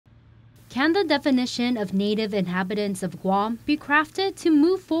Can the definition of native inhabitants of Guam be crafted to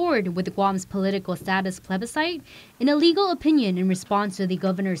move forward with Guam's political status plebiscite? In a legal opinion in response to the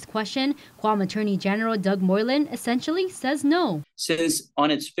governor's question, Guam Attorney General Doug Moylan essentially says no. Since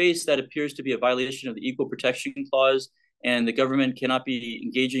on its face that appears to be a violation of the Equal Protection Clause, and the government cannot be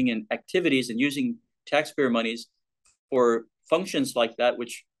engaging in activities and using taxpayer monies for functions like that,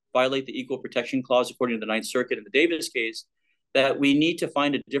 which violate the Equal Protection Clause according to the Ninth Circuit in the Davis case, that we need to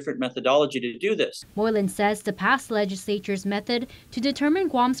find a different methodology to do this. Moylan says the past legislature's method to determine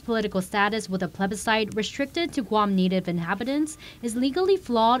Guam's political status with a plebiscite restricted to Guam native inhabitants is legally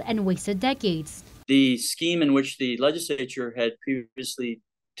flawed and wasted decades. The scheme in which the legislature had previously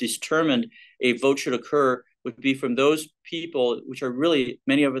determined a vote should occur would be from those people, which are really,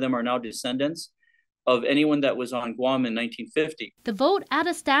 many of them are now descendants of anyone that was on Guam in 1950. The vote at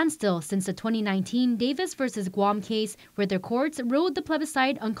a standstill since the 2019 Davis versus Guam case, where the courts ruled the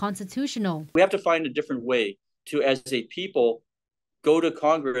plebiscite unconstitutional. We have to find a different way to, as a people, go to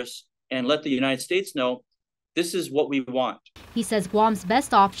Congress and let the United States know this is what we want. He says Guam's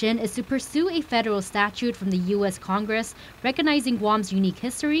best option is to pursue a federal statute from the U.S. Congress recognizing Guam's unique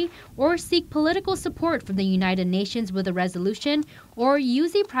history, or seek political support from the United Nations with a resolution, or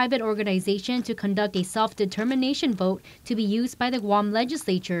use a private organization to conduct a self-determination vote to be used by the Guam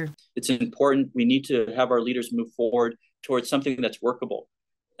legislature. It's important. We need to have our leaders move forward towards something that's workable,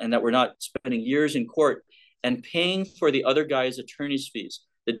 and that we're not spending years in court and paying for the other guy's attorney's fees.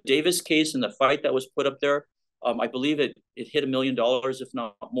 The Davis case and the fight that was put up there, I believe it hit $1 million, if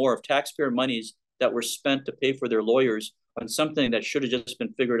not more, of taxpayer monies that were spent to pay for their lawyers on something that should have just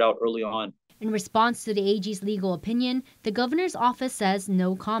been figured out early on. In response to the AG's legal opinion, the governor's office says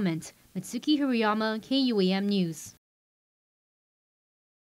no comment. Matsuki Hirayama, KUAM News.